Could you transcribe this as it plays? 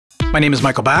My name is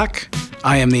Michael Back.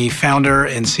 I am the founder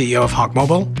and CEO of Honk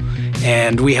Mobile,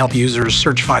 and we help users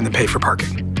search, find, and pay for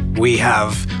parking. We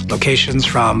have locations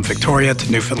from Victoria to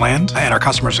Newfoundland, and our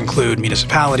customers include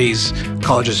municipalities,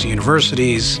 colleges and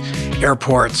universities,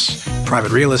 airports,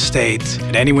 private real estate,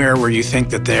 and anywhere where you think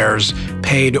that there's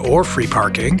paid or free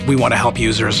parking, we want to help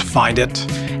users find it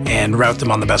and route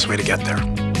them on the best way to get there.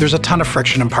 There's a ton of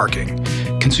friction in parking.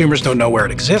 Consumers don't know where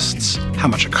it exists, how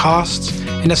much it costs,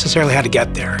 and necessarily how to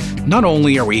get there. Not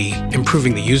only are we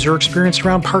improving the user experience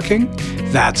around parking,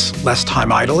 that's less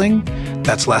time idling,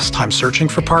 that's less time searching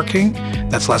for parking,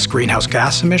 that's less greenhouse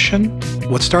gas emission.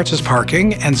 What starts as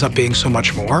parking ends up being so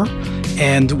much more,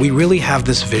 and we really have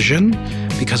this vision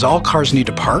because all cars need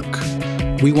to park.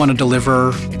 We want to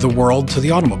deliver the world to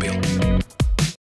the automobile.